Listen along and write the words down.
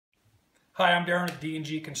Hi, I'm Darren with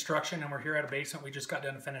D&G Construction, and we're here at a basement we just got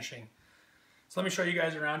done finishing. So let me show you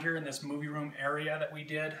guys around here in this movie room area that we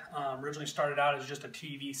did. Originally started out as just a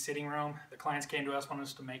TV sitting room. The clients came to us, wanted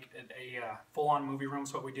us to make it a full-on movie room.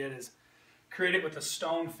 So what we did is create it with a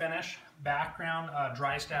stone finish background,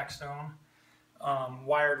 dry stack stone,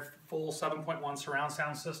 wired full 7.1 surround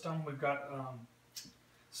sound system. We've got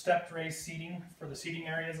stepped raised seating for the seating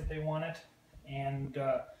areas that they wanted, and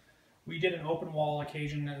we did an open wall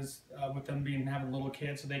occasion as with them having little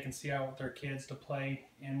kids, so they can see out with their kids to play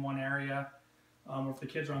in one area. Or if the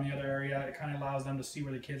kids are on the other area, it kind of allows them to see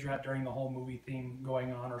where the kids are at during the whole movie theme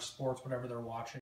going on, or sports, whatever they're watching.